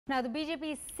Now, the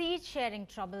BJP's seat-sharing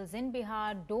troubles in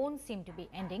Bihar don't seem to be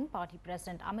ending. Party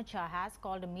President Amit Shah has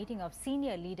called a meeting of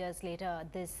senior leaders later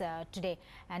today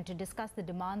and to discuss the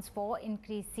demands for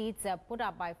increased seats put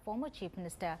up by former Chief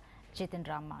Minister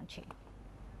Manjhi.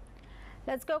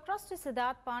 Let's go across to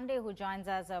Siddharth Pandey, who joins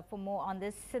us for more on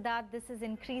this. Siddharth, this is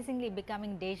increasingly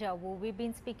becoming deja vu. We've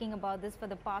been speaking about this for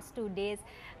the past 2 days,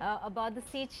 about the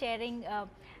seat sharing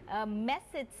mess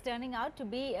it's turning out to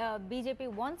be. BJP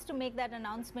wants to make that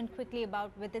announcement quickly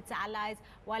with its allies,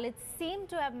 while it seemed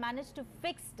to have managed to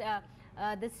fix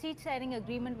the seat sharing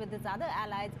agreement with its other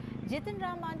allies.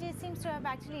 Manjhi seems to have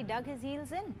actually dug his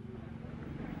heels in.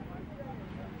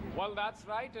 Well, that's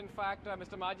right. In fact,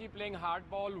 Mr. Manjhi playing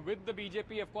hardball with the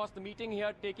BJP. Of course, the meeting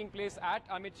here taking place at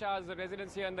Amit Shah's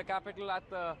residence here in the capital at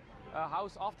the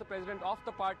house of the president of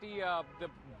the party. The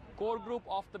core group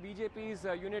of the BJP's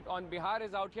unit on Bihar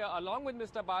is out here along with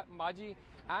Mr. Manjhi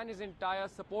and his entire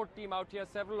support team out here,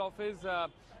 several of his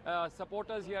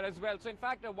supporters here as well. So in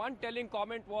fact, one telling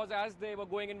comment was as they were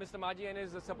going in, Mr. Manjhi and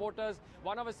his supporters,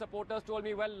 one of his supporters told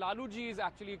me, well, Laluji is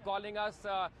actually calling us,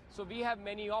 so we have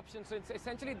many options. So it's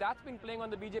essentially that's been playing on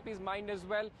the BJP's mind as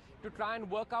well to try and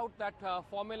work out that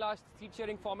formula, seat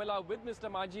sharing formula with Mr.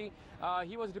 Manjhi.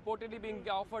 He was reportedly being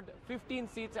offered 15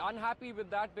 seats, unhappy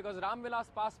with that because Vilas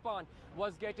Paswan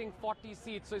was getting 40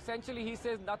 seats. So essentially he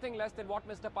says nothing less than what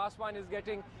Mr. Paswan is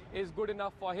getting is good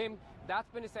enough for him. That's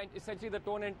been essentially the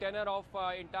tone and tenor of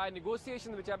entire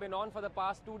negotiations which have been on for the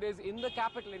past 2 days in the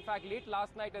capital. In fact, late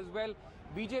last night as well,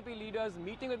 BJP leaders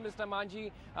meeting with Mr.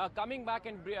 Manjhi, coming back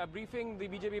and briefing the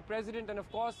BJP president. And of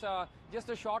course, just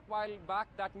a short while back,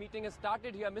 that meeting has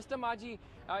started here. Mr. Manjhi,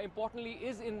 importantly,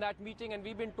 is in that meeting, and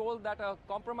we've been told that a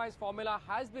compromise formula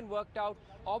has been worked out.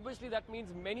 Obviously, that means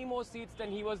many more seats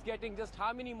than he was getting. Just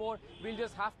how many more, we'll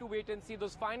just have to wait and see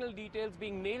those final details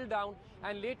being nailed down.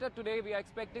 And later today, we are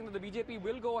expecting that the BJP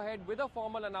will go ahead with a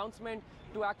formal announcement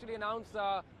to actually announce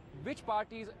which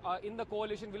parties in the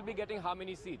coalition will be getting how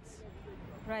many seats.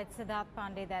 Right, Siddharth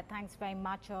Pandey there. Thanks very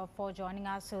much for joining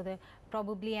us. So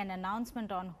probably an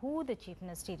announcement on who the chief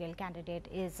ministerial candidate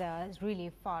is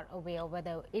really far away, or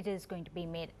whether it is going to be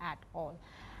made at all.